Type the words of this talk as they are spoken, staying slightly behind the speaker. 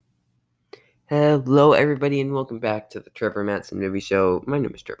Hello, everybody, and welcome back to the Trevor Matson Movie Show. My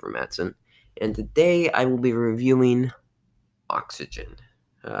name is Trevor Matson, and today I will be reviewing Oxygen.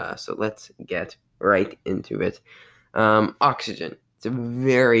 So let's get right into it. Oxygen. It's a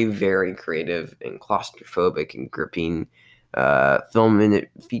very, very creative and claustrophobic and gripping film, and it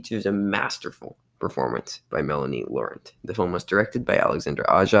features a masterful performance by Melanie Laurent. The film was directed by Alexander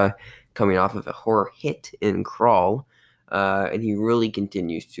Aja, coming off of a horror hit in Crawl, and he really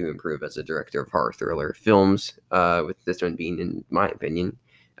continues to improve as a director of horror thriller films, with this one being, in my opinion,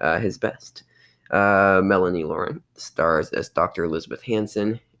 his best. Melanie Laurent stars as Dr. Elizabeth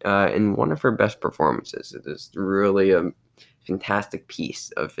Hansen in one of her best performances. It is really a fantastic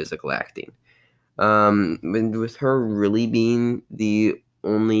piece of physical acting. And with her really being the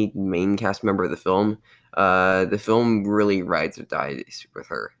only main cast member of the film really rides or dies with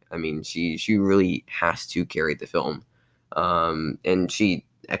her. I mean, she really has to carry the film, and she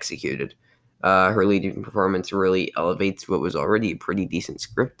executed. Her leading performance really elevates what was already a pretty decent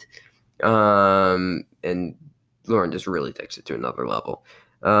script, and Lauren just really takes it to another level.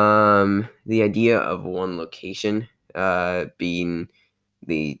 The idea of one location being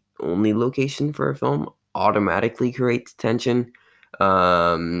the only location for a film automatically creates tension,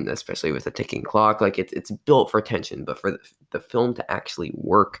 especially with a ticking clock. Like it's built for tension, but for the film to actually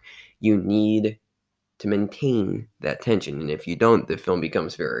work, you need to maintain that tension. And if you don't, the film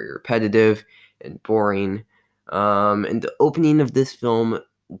becomes very repetitive and boring. And the opening of this film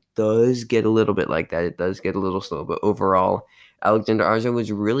does get a little bit like that. It does get a little slow, but overall, Alexander Aja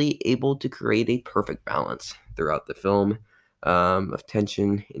was really able to create a perfect balance throughout the film, of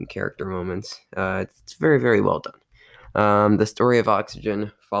tension and character moments. It's very, very well done. The story of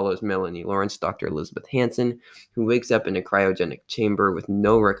Oxygen follows Melanie Laurent, Dr. Elizabeth Hansen, who wakes up in a cryogenic chamber with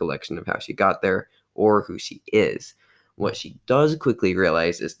no recollection of how she got there or who she is. What she does quickly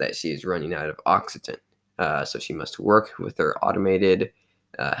realize is that she is running out of oxygen, so she must work with her automated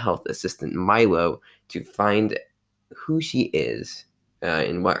health assistant Milo to find who she is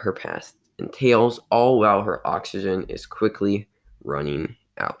and what her past entails, all while her oxygen is quickly running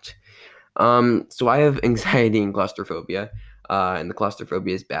out. So I have anxiety and claustrophobia, and the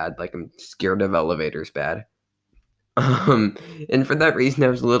claustrophobia is bad. Like I'm scared of elevators bad. Um, and for that reason, I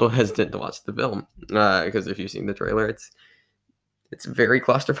was a little hesitant to watch the film, because if you've seen the trailer, it's very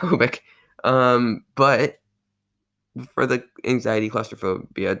claustrophobic. But for the anxiety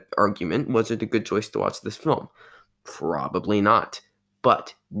claustrophobia argument, was it a good choice to watch this film? Probably not.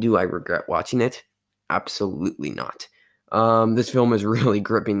 But do I regret watching it? Absolutely not. This film is really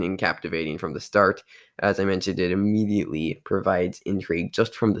gripping and captivating from the start. As I mentioned, it immediately provides intrigue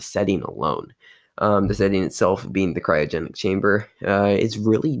just from the setting alone. The setting itself being the cryogenic chamber is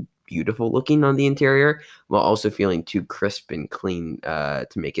really beautiful looking on the interior, while also feeling too crisp and clean to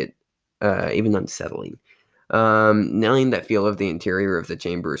make it even unsettling. Nailing that feel of the interior of the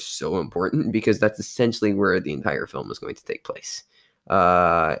chamber is so important because that's essentially where the entire film is going to take place.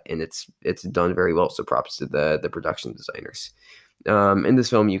 And it's done very well. So props to the production designers. In this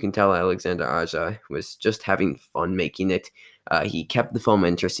film, you can tell Alexander Aja was just having fun making it. He kept the film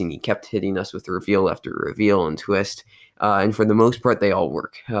interesting. He kept hitting us with reveal after reveal and twist. And for the most part, they all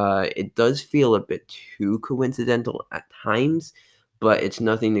work. It does feel a bit too coincidental at times, but it's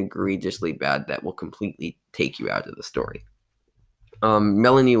nothing egregiously bad that will completely take you out of the story.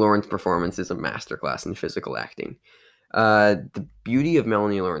 Melanie Laurent's performance is a masterclass in physical acting. The beauty of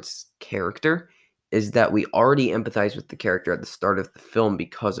Melanie Laurent's character is that we already empathize with the character at the start of the film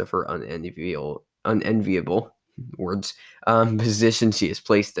because of her unenviable words, position she is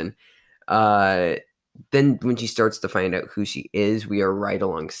placed in. Uh, then when she starts to find out who she is, we are right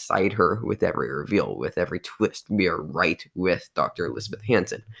alongside her with every reveal, with every twist. We are right with Dr. Elizabeth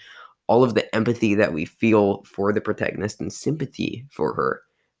Hansen. All of the empathy that we feel for the protagonist and sympathy for her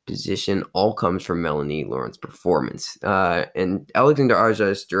position all comes from Melanie Laurent's performance. And Alexander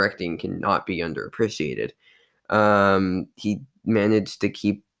Aja's directing cannot be underappreciated. He managed to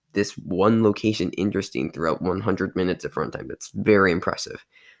keep this one location interesting throughout 100 minutes of runtime. That's very impressive.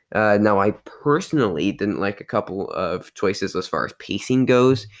 Now, I personally didn't like a couple of choices as far as pacing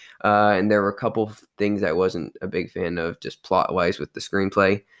goes, and there were a couple of things I wasn't a big fan of, just plot wise with the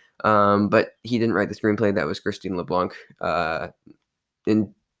screenplay. But he didn't write the screenplay. That was Christine LeBlanc.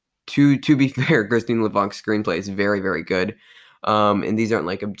 And to be fair, Christine LeBlanc's screenplay is very, very good. And these aren't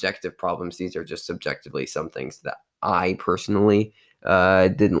like objective problems. These are just subjectively some things that I personally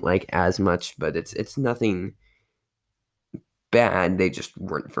didn't like as much. But it's nothing bad. They just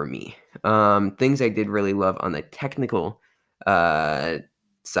weren't for me. Things I did really love on the technical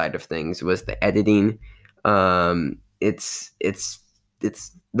side of things was the editing. It's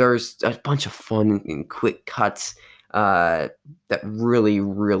there's a bunch of fun and quick cuts that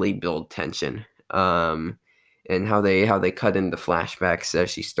really build tension. And how they cut in the flashbacks as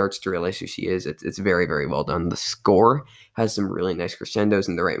she starts to realize who she is. It's very well done. The score has some really nice crescendos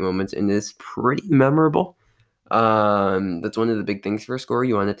in the right moments and is pretty memorable. That's one of the big things for a score.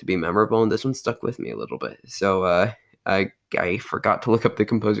 You want it to be memorable, and this one stuck with me a little bit. So I forgot to look up the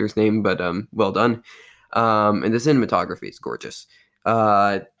composer's name, but well done. And the cinematography is gorgeous.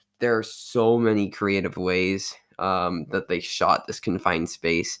 There are so many creative ways that they shot this confined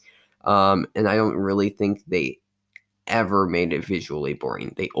space. And I don't really think they ever made it visually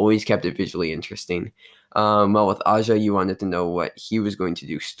boring. They always kept it visually interesting. Well, with Aja, you wanted to know what he was going to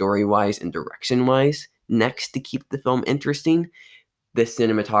do story-wise and direction-wise next to keep the film interesting. The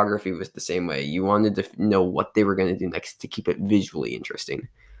cinematography was the same way. You wanted to know what they were going to do next to keep it visually interesting.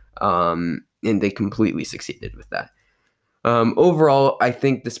 And they completely succeeded with that. Overall, I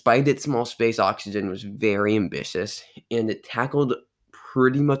think despite its small space, Oxygen was very ambitious, and it tackled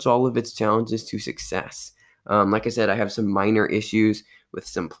pretty much all of its challenges to success. Like I said, I have some minor issues with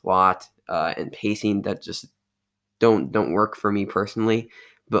some plot and pacing that just don't work for me personally.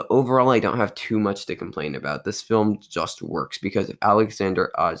 But overall, I don't have too much to complain about. This film just works because of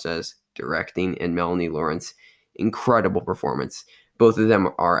Alexander Aja's directing and Melanie Lawrence incredible performance. Both of them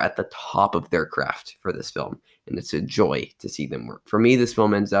are at the top of their craft for this film, and it's a joy to see them work. For me, this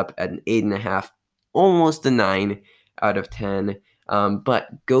film ends up at an 8.5, almost a 9 out of 10. But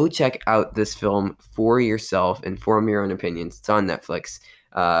go check out this film for yourself and form your own opinions. It's on Netflix.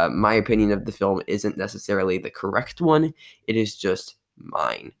 My opinion of the film isn't necessarily the correct one. It is just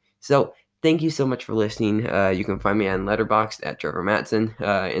mine. So thank you so much for listening. You can find me on Letterboxd at Trevor Matson,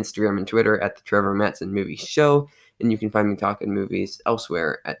 Instagram and Twitter at the Trevor Matson Movie Show, and you can find me talking movies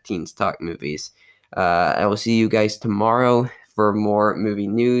elsewhere at Teens Talk Movies. I will see you guys tomorrow for more movie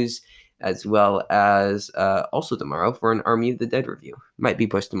news, as well as also tomorrow for an Army of the Dead review. Might be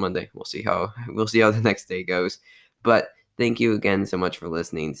pushed to Monday. We'll see how the next day goes. But thank you again so much for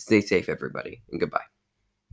listening. Stay safe, everybody, and goodbye.